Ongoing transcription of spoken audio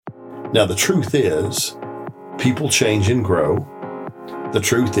Now, the truth is, people change and grow. The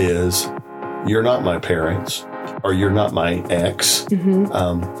truth is, you're not my parents, or you're not my ex.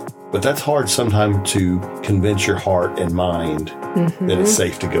 But that's hard sometimes to convince your heart and mind that it's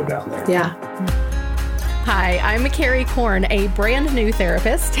safe to go down there. Yeah. Hi, I'm Carrie Korn, a brand new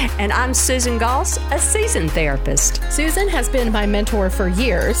therapist. And I'm Susan Goss, a seasoned therapist. Susan has been my mentor for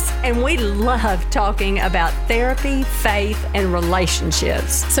years. And we love talking about therapy, faith, and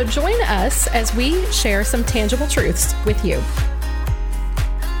relationships. So join us as we share some tangible truths with you.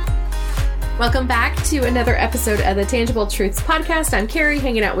 Welcome back to another episode of the Tangible Truths Podcast. I'm Carrie,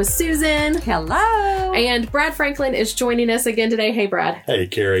 hanging out with Susan. Hello. And Brad Franklin is joining us again today. Hey, Brad. Hey,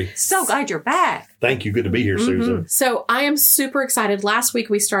 Carrie. So glad you're back. Thank you. Good to be here, Susan. So I am super excited. Last week,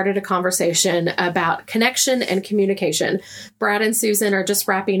 we started a conversation about connection and communication. Brad and Susan are just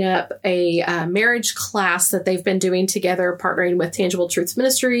wrapping up a marriage class that they've been doing together, partnering with Tangible Truths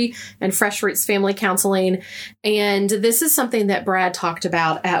Ministry and Fresh Roots Family Counseling. And this is something that Brad talked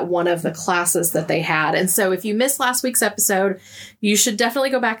about at one of the classes that they had. And so if you missed last week's episode, you should definitely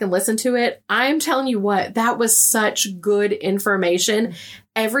go back and listen to it. I'm telling you what, that was such good information.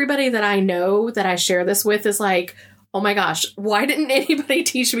 Everybody that I know that I share this with is like, oh my gosh, why didn't anybody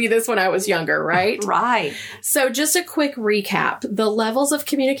teach me this when I was younger, right? Right. So just a quick recap. The levels of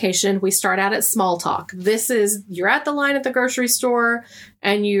communication, we start out at small talk. This is, you're at the line at the grocery store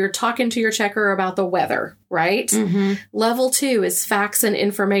and you're talking to your checker about the weather, right? Level 2 is facts and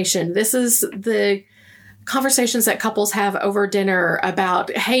information. This is the conversations that couples have over dinner about,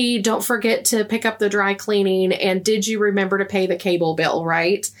 hey, don't forget to pick up the dry cleaning, and did you remember to pay the cable bill,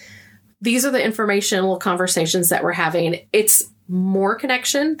 right? These are the informational conversations that we're having. It's more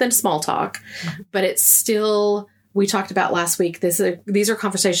connection than small talk, but it's still, we talked about last week, these are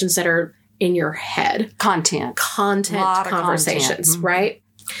conversations that are in your head. Content Conversations, right?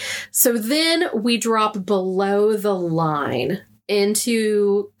 So then we drop below the line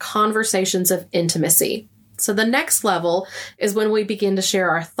into conversations of intimacy. So the next level is when we begin to share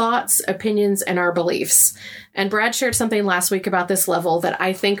our thoughts, opinions, and our beliefs. And Brad shared something last week about this level that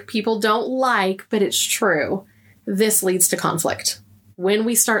I think people don't like, but it's true. This leads to conflict. When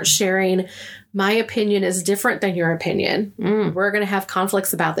we start sharing, my opinion is different than your opinion, we're going to have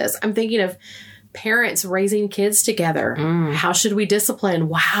conflicts about this. I'm thinking of parents raising kids together. How should we discipline?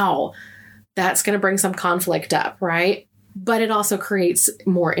 Wow, that's going to bring some conflict up, right? But it also creates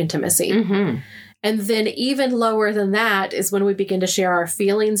more intimacy. And then even lower than that is when we begin to share our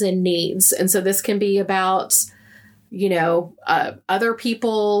feelings and needs. And so this can be about, other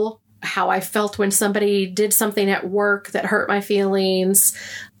people, how I felt when somebody did something at work that hurt my feelings.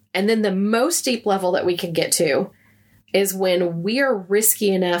 And then the most deep level that we can get to is when we are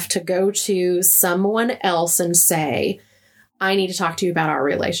risky enough to go to someone else and say, I need to talk to you about our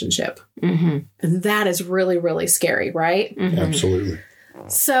relationship. And that is really, really scary, right? Absolutely.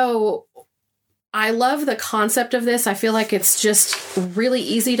 So I love the concept of this. I feel like it's just really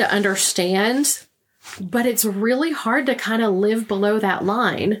easy to understand, but it's really hard to kind of live below that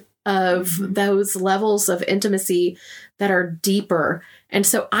line of those levels of intimacy that are deeper. And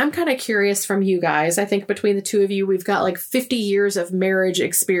so I'm kind of curious from you guys. I think between the two of you, we've got like 50 years of marriage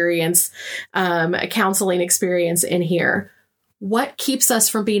experience, counseling experience in here. What keeps us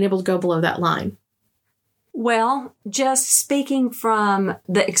from being able to go below that line? Well, just speaking from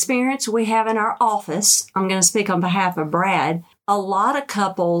the experience we have in our office, I'm going to speak on behalf of Brad. A lot of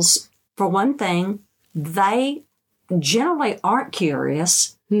couples, for one thing, they generally aren't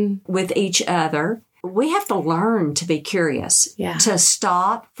curious with each other. We have to learn to be curious, to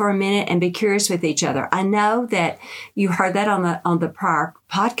stop for a minute and be curious with each other. I know that you heard that on the prior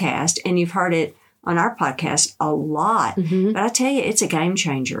podcast, and you've heard it on our podcast a lot. But I tell you, it's a game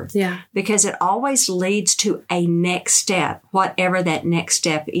changer. Because it always leads to a next step, whatever that next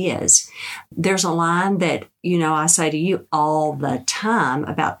step is. There's a line that, I say to you all the time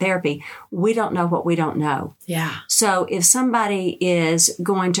about therapy. We don't know what we don't know. So if somebody is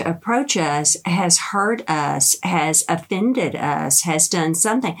going to approach us, has hurt us, has offended us, has done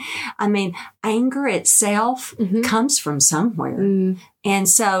something, anger itself comes from somewhere. And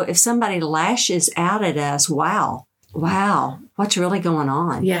so if somebody lashes out at us, wow, what's really going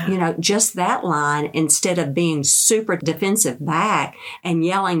on? Just that line, instead of being super defensive back and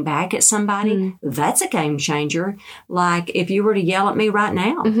yelling back at somebody, that's a game changer. Like if you were to yell at me right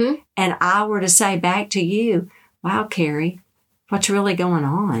now and I were to say back to you, wow, Carrie, what's really going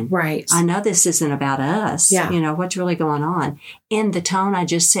on? Right. I know this isn't about us. What's really going on? In the tone I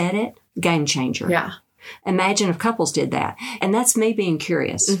just said it, game changer. Imagine if couples did that. And that's me being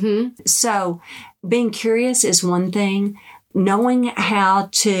curious. So being curious is one thing. Knowing how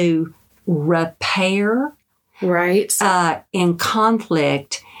to repair Right. in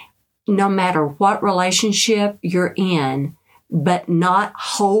conflict, no matter what relationship you're in, but not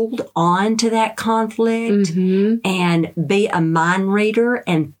hold on to that conflict and be a mind reader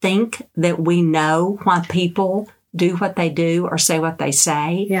and think that we know why people do what they do or say what they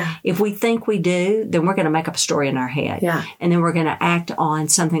say. Yeah. If we think we do, then we're going to make up a story in our head. Yeah. And then we're going to act on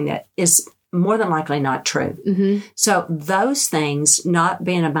something that is more than likely not true. So those things, not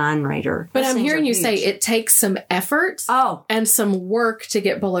being a mind reader. But I'm hearing you huge. say it takes some effort and some work to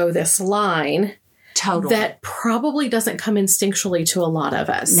get below this line. Totally. That probably doesn't come instinctually to a lot of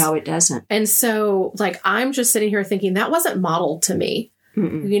us. No, it doesn't. And so, like, I'm just sitting here thinking that wasn't modeled to me.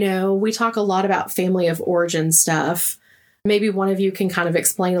 You know, we talk a lot about family of origin stuff. Maybe one of you can kind of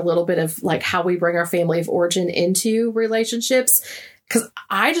explain a little bit of like how we bring our family of origin into relationships. Because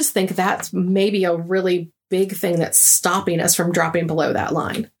I just think that's maybe a really big thing that's stopping us from dropping below that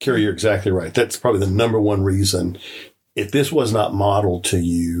line. Carrie, you're exactly right. That's probably the number one reason. If this was not modeled to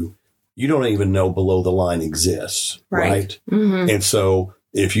you, you don't even know below the line exists, right? And so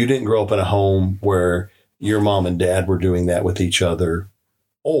if you didn't grow up in a home where your mom and dad were doing that with each other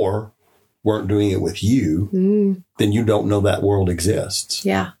or weren't doing it with you, then you don't know that world exists.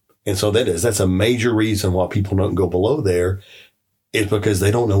 Yeah. And so that's a major reason why people don't go below there. It's because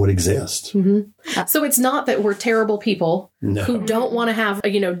they don't know it exists. So it's not that we're terrible people who don't want to have,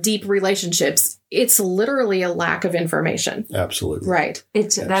 deep relationships. It's literally a lack of information. Absolutely. Right.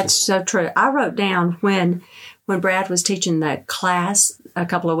 That's so true. I wrote down when Brad was teaching that class a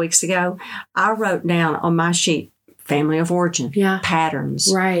couple of weeks ago, I wrote down on my sheet, family of origin, patterns,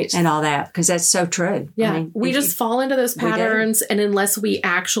 right, and all that, because that's so true. Yeah. I mean, we just fall into those patterns, and unless we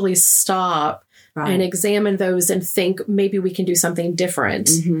actually stop and examine those and think maybe we can do something different,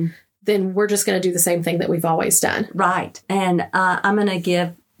 then we're just going to do the same thing that we've always done. Right. And I'm going to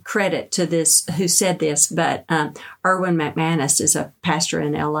give credit to this, who said this, but Erwin McManus is a pastor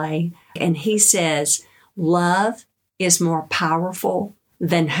in LA, and he says, love is more powerful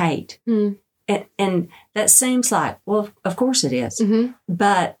than hate. And that seems like, well, of course it is.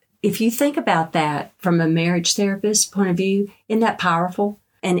 But if you think about that from a marriage therapist point of view, isn't that powerful?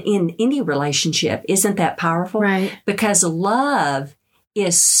 And in any relationship, isn't that powerful? Right. Because love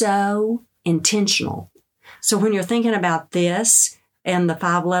is so intentional. So when you're thinking about this and the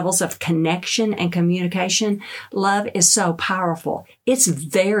 5 levels of connection and communication, love is so powerful. It's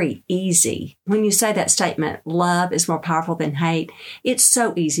very easy. When you say that statement, love is more powerful than hate, it's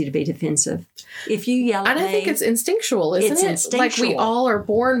so easy to be defensive. If you yell at me... And I think it's instinctual, isn't it? It's instinctual. Like we all are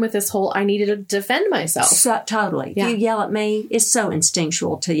born with this whole, I needed to defend myself. So, totally. Yeah. If you yell at me, it's so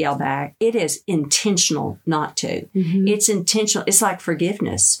instinctual to yell back. It is intentional not to. It's intentional. It's like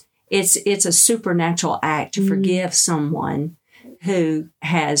forgiveness. It's a supernatural act to forgive someone who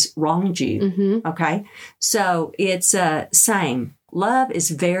has wronged you. Okay. So it's same. Love is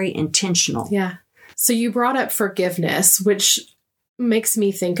very intentional. Yeah. So you brought up forgiveness, which makes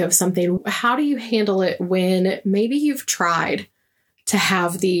me think of something. How do you handle it when maybe you've tried to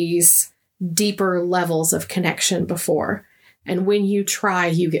have these deeper levels of connection before, and when you try,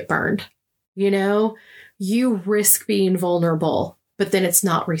 you get burned? You risk being vulnerable, but then it's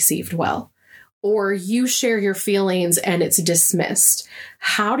not received well. Or you share your feelings and it's dismissed.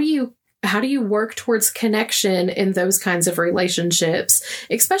 How do you work towards connection in those kinds of relationships,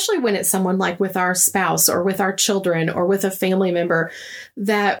 especially when it's someone like with our spouse or with our children or with a family member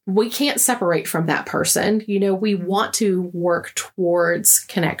that we can't separate from that person? We want to work towards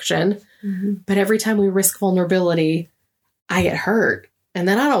connection, but every time we risk vulnerability, I get hurt, and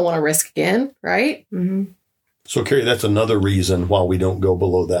then I don't want to risk again, right? So, Carrie, that's another reason why we don't go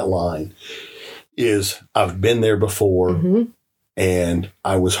below that line. Is I've been there before and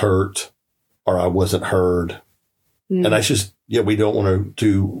I was hurt or I wasn't heard. And that's just, we don't want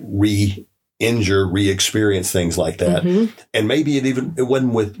to re-experience things like that. And maybe it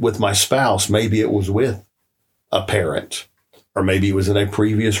wasn't with my spouse. Maybe it was with a parent, or maybe it was in a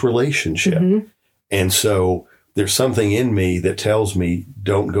previous relationship. And so there's something in me that tells me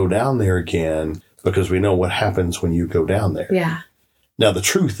don't go down there again, because we know what happens when you go down there. Yeah. Now, the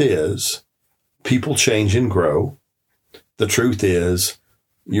truth is, people change and grow. The truth is,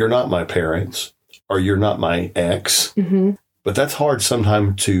 you're not my parents or you're not my ex. But that's hard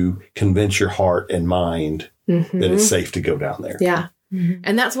sometimes to convince your heart and mind that it's safe to go down there. Yeah.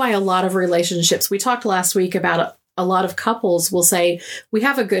 And that's why a lot of relationships, we talked last week about a lot of couples will say, we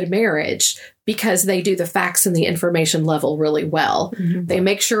have a good marriage because they do the facts and the information level really well. They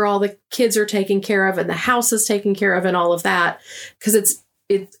make sure all the kids are taken care of and the house is taken care of and all of that, because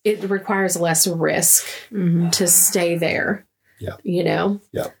it requires less risk to stay there. Yeah.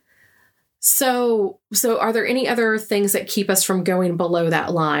 Yeah. So are there any other things that keep us from going below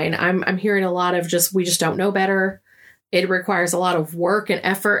that line? I'm hearing a lot of we just don't know better. It requires a lot of work and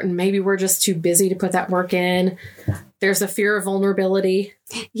effort, and maybe we're just too busy to put that work in. There's a fear of vulnerability.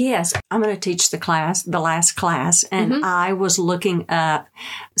 Yes, I'm going to teach the last class, and I was looking up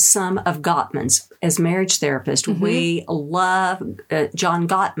some of Gottman's as marriage therapist. We love John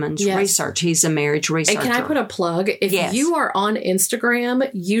Gottman's research. He's a marriage researcher. And can I put a plug? If you are on Instagram,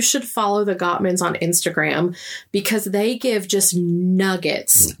 you should follow the Gottmans on Instagram, because they give just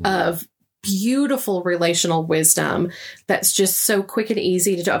nuggets of beautiful relational wisdom that's just so quick and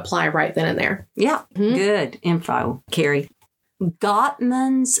easy to apply right then and there. Yeah, good info, Carrie.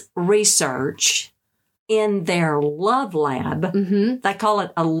 Gottman's research in their Love Lab, they call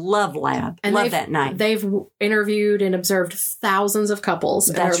it a Love Lab. And love that name. They've interviewed and observed thousands of couples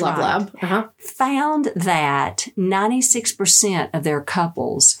in their Love Lab. Found that 96% of their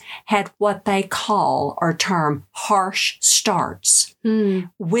couples had what they call or term harsh starts.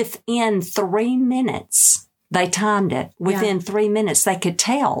 Within 3 minutes, they timed it. Within 3 minutes, they could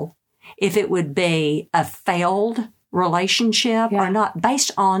tell if it would be a failed relationship or not, based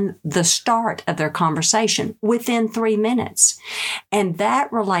on the start of their conversation within 3 minutes. And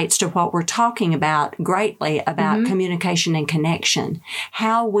that relates to what we're talking about greatly about communication and connection.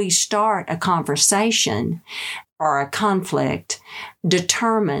 How we start a conversation or a conflict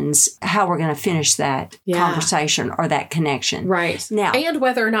determines how we're going to finish that conversation or that connection. Right. Now, and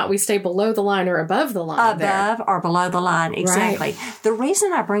whether or not we stay below the line or above the line. Above or below the line. Exactly. Right. The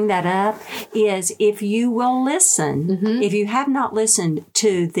reason I bring that up is if you will listen, if you have not listened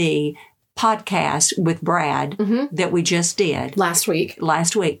to the podcast with Brad that we just did last week,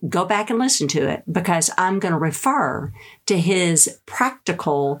 go back and listen to it, because I'm going to refer to his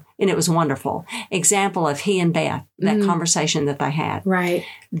practical, and it was wonderful, example of he and Beth, that conversation that they had. Right.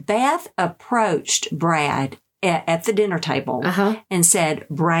 Beth approached Brad at the dinner table and said,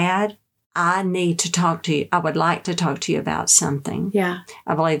 Brad, I need to talk to you. I would like to talk to you about something. Yeah.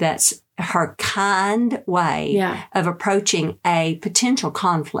 I believe that's her kind way of approaching a potential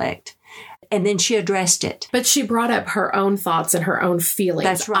conflict. And then she addressed it. But she brought up her own thoughts and her own feelings.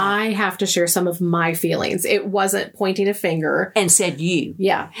 That's right. I have to share some of my feelings. It wasn't pointing a finger. And said you.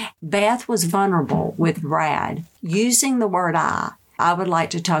 Yeah. Beth was vulnerable with Brad, using the word I would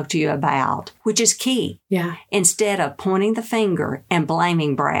like to talk to you about, which is key. Yeah. Instead of pointing the finger and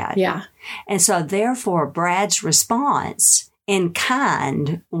blaming Brad. Yeah. And so therefore, Brad's response in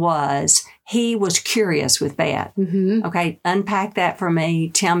kind was, he was curious with Beth. Okay, unpack that for me.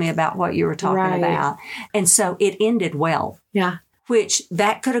 Tell me about what you were talking about. And so it ended well. Yeah. Which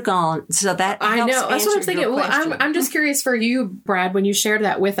that could have gone. So that I know. That's what I'm thinking. Well, I'm just curious for you, Brad, when you shared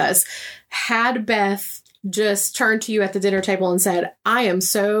that with us, had Beth just turned to you at the dinner table and said, I am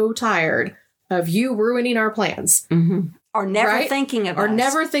so tired of you ruining our plans. Or never thinking of us. Or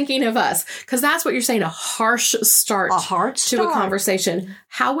never thinking of us. Because that's what you're saying, a harsh start to a conversation.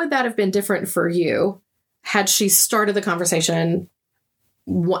 How would that have been different for you had she started the conversation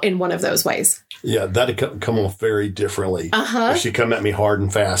in one of those ways? Yeah, that'd come off very differently. If she come at me hard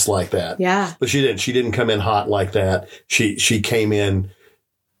and fast like that. Yeah. But she didn't. She didn't come in hot like that. She came in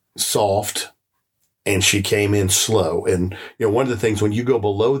soft, and she came in slow. And, one of the things when you go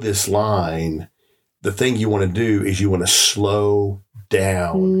below this line, the thing you want to do is you want to slow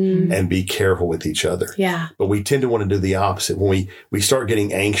down and be careful with each other. Yeah. But we tend to want to do the opposite. When we start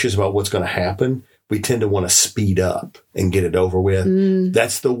getting anxious about what's going to happen, we tend to want to speed up and get it over with.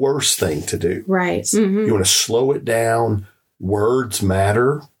 That's the worst thing to do. Right. You want to slow it down. Words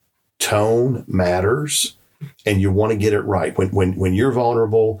matter. Tone matters. And you want to get it right. When you're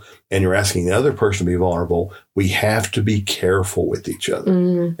vulnerable and you're asking the other person to be vulnerable, we have to be careful with each other.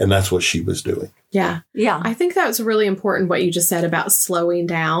 And that's what she was doing. Yeah. Yeah. I think that's really important what you just said about slowing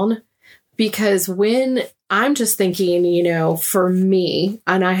down, because when I'm just thinking, for me,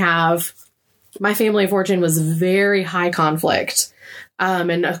 and my family of origin was very high conflict.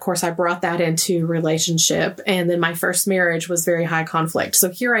 And of course, I brought that into relationship. And then my first marriage was very high conflict. So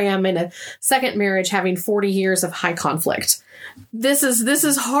here I am in a second marriage having 40 years of high conflict. This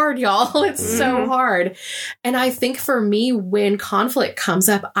is hard, y'all. It's so hard. And I think for me, when conflict comes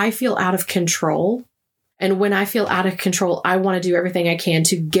up, I feel out of control. And when I feel out of control, I want to do everything I can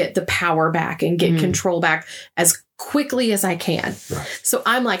to get the power back and get control back as quickly as I can. Right. So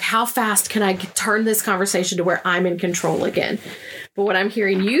I'm like, how fast can I turn this conversation to where I'm in control again? But what I'm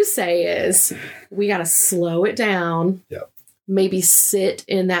hearing you say is we got to slow it down. Yeah. Maybe sit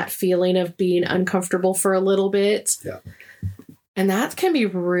in that feeling of being uncomfortable for a little bit. Yeah. And that can be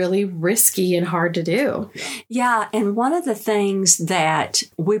really risky and hard to do. Yeah. And one of the things that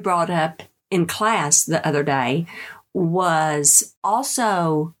we brought up in class the other day was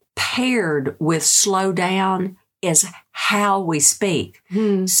also paired with slow down is how we speak.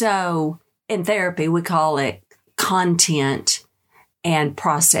 So in therapy, we call it content and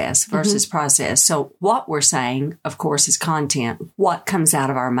process versus process. So what we're saying, of course, is content, what comes out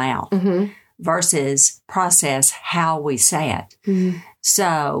of our mouth, versus process, how we say it.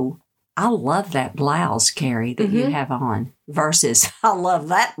 So I love that blouse, Carrie, that you have on, versus I love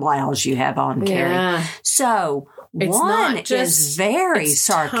that blouse you have on, Carrie. So it's one not just, is very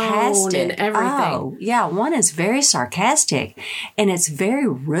sarcastic. And everything. Oh, yeah. One is very sarcastic and it's very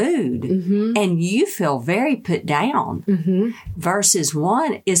rude and you feel very put down versus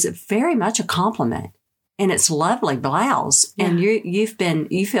one is very much a compliment and it's lovely blouse and you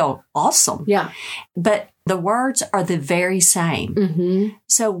feel awesome. Yeah. But the words are the very same.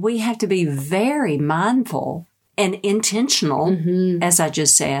 So we have to be very mindful and intentional, as I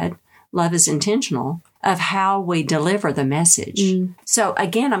just said. Love is intentional of how we deliver the message. So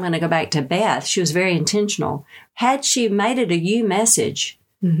again, I'm going to go back to Beth. She was very intentional. Had she made it a you message,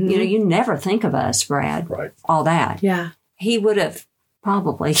 you never think of us, Brad. Right. All that. Yeah. He would have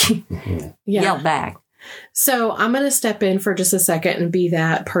probably yelled back. So I'm going to step in for just a second and be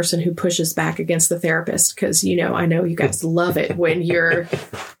that person who pushes back against the therapist because, I know you guys love it when you're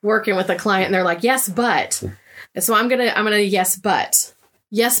working with a client and they're like, yes, but. And so I'm going to yes, but.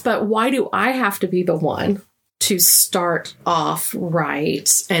 Yes, but why do I have to be the one to start off right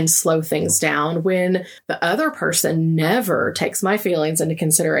and slow things down when the other person never takes my feelings into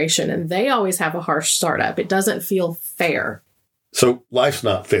consideration and they always have a harsh startup? It doesn't feel fair. So life's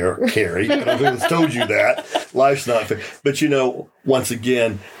not fair, Carrie. And I've told you that. Life's not fair. But, once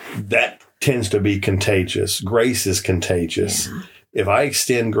again, that tends to be contagious. Grace is contagious. Yeah. If I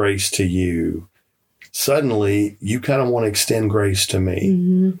extend grace to you, suddenly you kind of want to extend grace to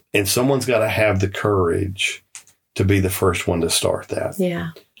me. And someone's got to have the courage to be the first one to start that. Yeah.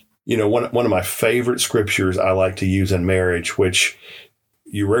 One of my favorite scriptures I like to use in marriage, which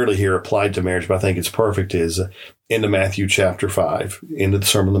you rarely hear applied to marriage, but I think it's perfect, is into Matthew chapter 5, into the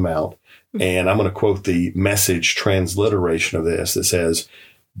Sermon on the Mount. And I'm going to quote the Message transliteration of this that says,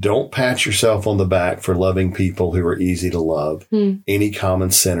 "Don't pat yourself on the back for loving people who are easy to love. Any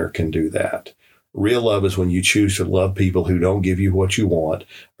common sinner can do that. Real love is when you choose to love people who don't give you what you want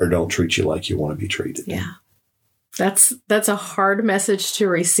or don't treat you like you want to be treated." Yeah. That's a hard message to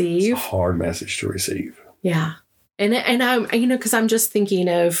receive. It's a hard message to receive. Yeah. And I'm, because I'm just thinking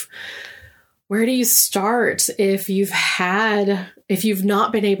of where do you start if you've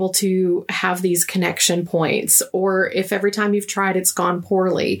not been able to have these connection points, or if every time you've tried, it's gone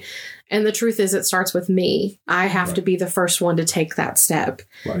poorly. And the truth is, it starts with me. I have to be the first one to take that step.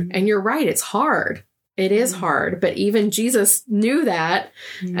 Right. And you're right. It's hard. It is hard. But even Jesus knew that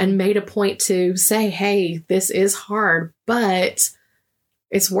and made a point to say, hey, this is hard, but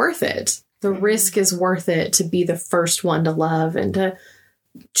it's worth it. The risk is worth it to be the first one to love and to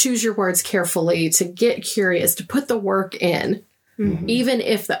choose your words carefully, to get curious, to put the work in, even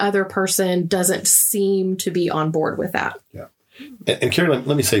if the other person doesn't seem to be on board with that. Yeah. And Carrie,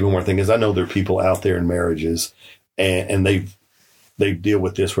 let me say one more thing, because I know there are people out there in marriages and they deal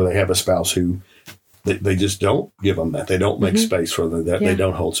with this where they have a spouse who they just don't give them that. They don't make space for them. They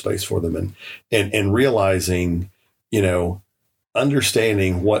don't hold space for them. And realizing,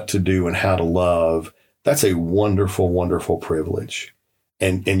 understanding what to do and how to love, that's a wonderful, wonderful privilege.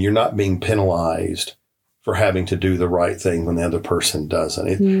 And you're not being penalized for having to do the right thing when the other person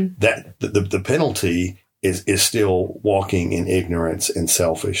doesn't. The penalty is still walking in ignorance and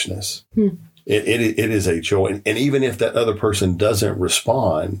selfishness. It is a joy. And even if that other person doesn't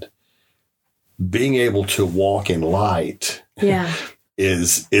respond, being able to walk in light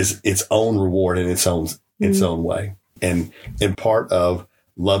is its own reward in its own way. And part of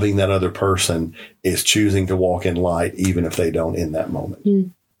loving that other person is choosing to walk in light, even if they don't in that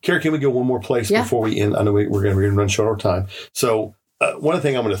moment. Carrie, can we go one more place before we end? I know we're going to run short of time. So one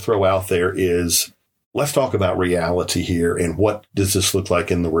thing I'm going to throw out there is, let's talk about reality here and what does this look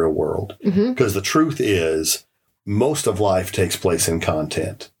like in the real world? Because the truth is, most of life takes place in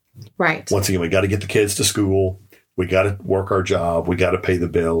content. Right. Once again, we got to get the kids to school. We got to work our job. We got to pay the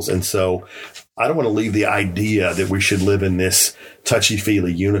bills. And so I don't want to leave the idea that we should live in this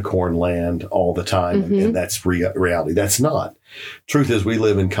touchy-feely unicorn land all the time. And that's reality. That's not. Truth is, we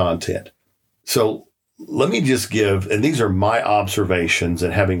live in content. So let me just give, and these are my observations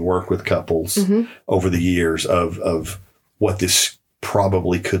and having worked with couples over the years of what this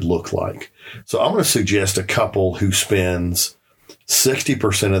probably could look like. So I'm going to suggest a couple who spends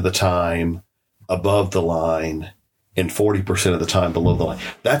 60% of the time above the line and 40% of the time below the line.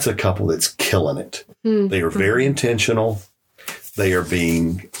 That's a couple that's killing it. They are very intentional. They are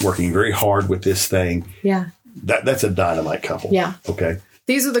working very hard with this thing. Yeah. That's a dynamite couple. Yeah. Okay.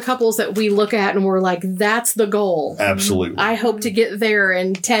 These are the couples that we look at and we're like, that's the goal. Absolutely. I hope to get there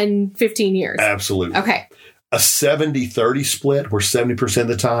in 10, 15 years. Absolutely. Okay. A 70-30 split where 70% of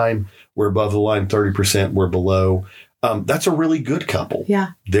the time we're above the line, 30% we're below. That's a really good couple.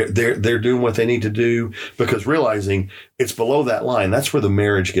 Yeah. They're doing what they need to do, because realizing it's below that line, that's where the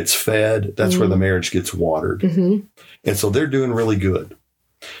marriage gets fed. That's where the marriage gets watered. And so they're doing really good.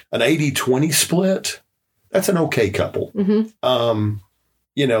 An 80-20 split, that's an okay couple.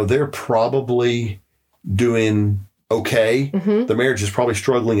 They're probably doing okay. The marriage is probably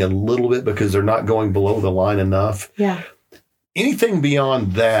struggling a little bit because they're not going below the line enough. Yeah. Anything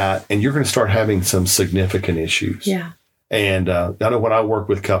beyond that, and you're going to start having some significant issues. Yeah. And I know when I work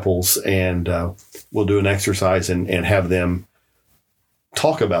with couples, and we'll do an exercise and have them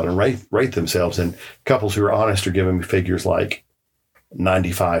talk about and rate themselves. And couples who are honest are giving me figures like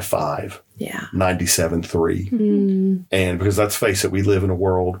 95.5, 97.3. And because let's face it, we live in a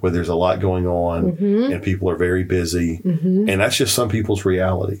world where there's a lot going on and people are very busy. And that's just some people's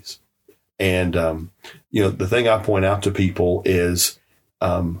realities. And, the thing I point out to people is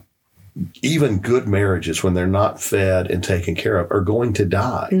even good marriages, when they're not fed and taken care of, are going to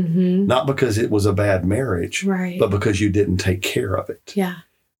die. Not because it was a bad marriage, right, but because you didn't take care of it. Yeah.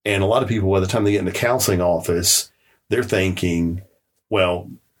 And a lot of people, by the time they get in the counseling office, they're thinking, well,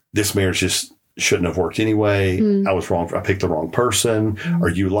 this marriage just shouldn't have worked anyway. I was wrong. I picked the wrong person, or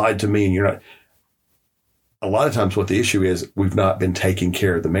you lied to me and you're not. A lot of times what the issue is, we've not been taking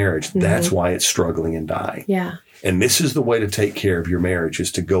care of the marriage. That's why it's struggling and dying. Yeah. And this is the way to take care of your marriage,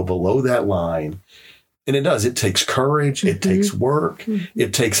 is to go below that line. And it does. It takes courage. It takes work.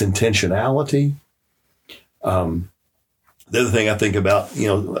 It takes intentionality. The other thing I think about,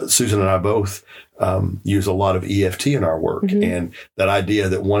 Susan and I both use a lot of EFT in our work, and that idea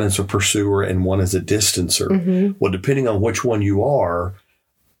that one is a pursuer and one is a distancer. Well, depending on which one you are,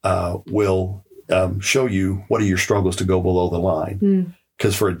 will show you what are your struggles to go below the line.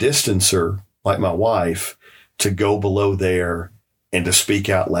 Because for a distancer, like my wife, to go below there and to speak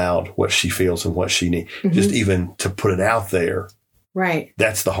out loud what she feels and what she needs, just even to put it out there. Right.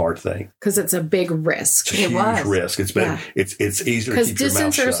 That's the hard thing. Because it's a big risk. It's a huge risk. It's been, it's easier to keep your mouth shut. Because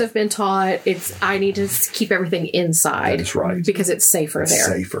distancers have been taught, I need to keep everything inside. That's right. Because it's safer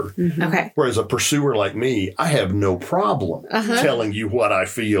there. It's safer. Okay. Whereas a pursuer like me, I have no problem telling you what I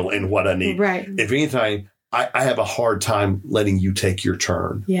feel and what I need. Right. If anything, I have a hard time letting you take your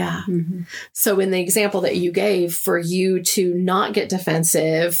turn. Yeah. So in the example that you gave, for you to not get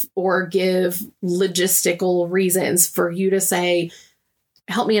defensive or give logistical reasons, for you to say,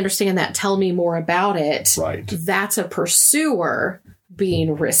 help me understand that, tell me more about it. Right. That's a pursuer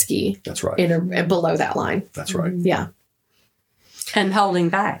being risky. That's right. Below that line. That's right. Yeah. And holding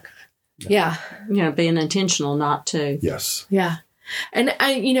back. Yeah. Being intentional not to. Yes. Yeah. And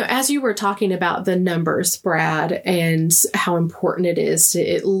as you were talking about the numbers, Brad, and how important it is to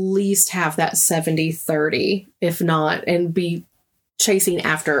at least have that 70-30, if not, and be chasing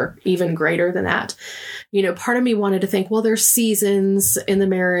after even greater than that. Part of me wanted to think, well, there's seasons in the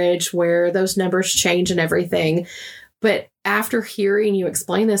marriage where those numbers change and everything. But after hearing you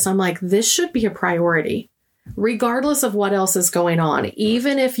explain this, I'm like, this should be a priority, regardless of what else is going on.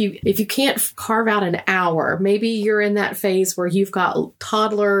 Even if you can't carve out an hour, maybe you're in that phase where you've got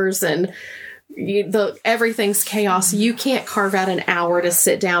toddlers and everything's chaos. You can't carve out an hour to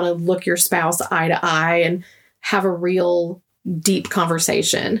sit down and look your spouse eye to eye and have a real deep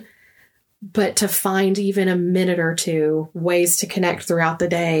conversation. But to find even a minute or two ways to connect throughout the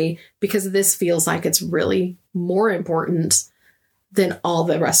day, because this feels like it's really more important than all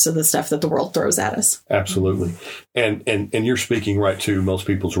the rest of the stuff that the world throws at us. Absolutely. And you're speaking right to most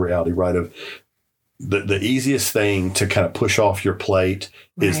people's reality, right? Of the easiest thing to kind of push off your plate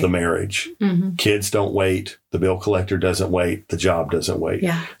is the marriage. Kids don't wait. The bill collector doesn't wait. The job doesn't wait.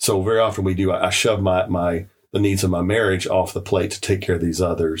 Yeah. So very often I shove the needs of my marriage off the plate to take care of these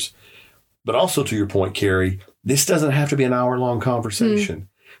others. But also, to your point, Carrie, this doesn't have to be an hour-long conversation.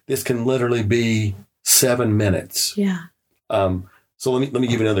 This can literally be 7 minutes. Yeah. So let me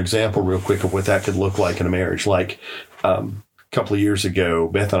give you another example real quick of what that could look like in a marriage. Like a couple of years ago,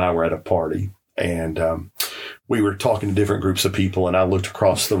 Beth and I were at a party, and we were talking to different groups of people, and I looked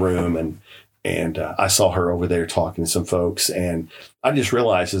across the room, and I saw her over there talking to some folks, and I just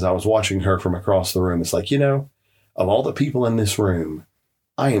realized as I was watching her from across the room, it's like, of all the people in this room,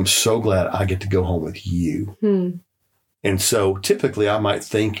 I am so glad I get to go home with you. And so typically I might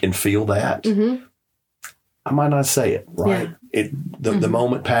think and feel that. I might not say it, right? Yeah. The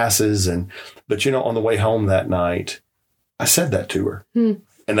moment passes, but on the way home that night, I said that to her.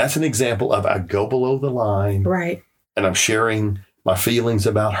 And that's an example of I go below the line. Right. And I'm sharing my feelings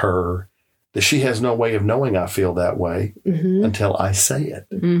about her that she has no way of knowing I feel that way until I say it.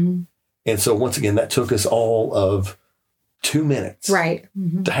 Mm-hmm. And so once again, that took us all of 2 minutes right.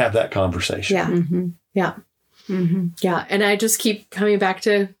 to have that conversation. Yeah. Mm-hmm. Yeah. Mm-hmm. Yeah. And I just keep coming back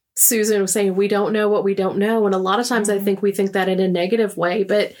to Susan was saying, we don't know what we don't know. And a lot of times I think we think that in a negative way,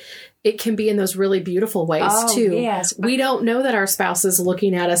 but it can be in those really beautiful ways too. Yes. We don't know that our spouse is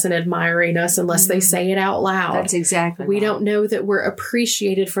looking at us and admiring us unless they say it out loud. That's exactly We right. don't know that we're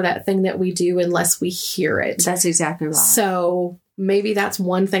appreciated for that thing that we do unless we hear it. That's exactly right. So maybe that's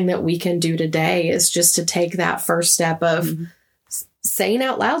one thing that we can do today is just to take that first step of saying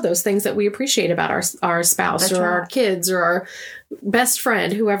out loud those things that we appreciate about our spouse That's or right. our kids or our best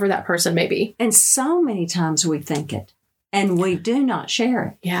friend, whoever that person may be. And so many times we think it and we do not share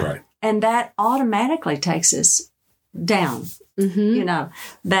it. Yeah. Right. And that automatically takes us down. Mm-hmm.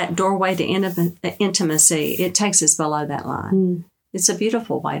 That doorway to intimacy, it takes us below that line. It's a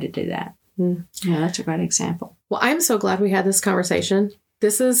beautiful way to do that. Yeah, that's a great example. Well, I'm so glad we had this conversation.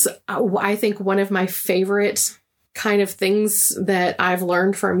 This is, I think, one of my favorite kind of things that I've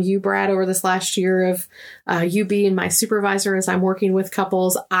learned from you, Brad, over this last year of you being my supervisor as I'm working with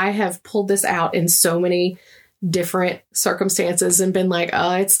couples. I have pulled this out in so many different circumstances and been like,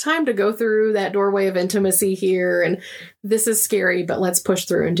 oh, it's time to go through that doorway of intimacy here. And this is scary, but let's push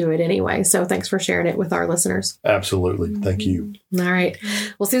through and do it anyway. So thanks for sharing it with our listeners. Absolutely. Thank you. All right.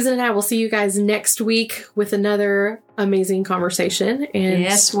 Well, Susan and I will see you guys next week with another amazing conversation. And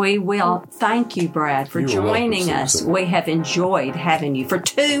yes, we will. Thank you, Brad, for You are welcome, joining us. Susan. We have enjoyed having you for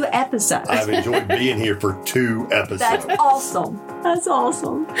 2 episodes. I've enjoyed being here for 2 episodes. That's awesome. That's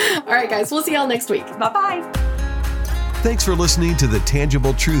awesome. all right, guys, we'll see y'all next week. Bye-bye. Thanks for listening to the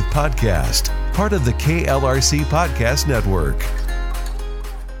Tangible Truth Podcast, part of the KLRC Podcast Network.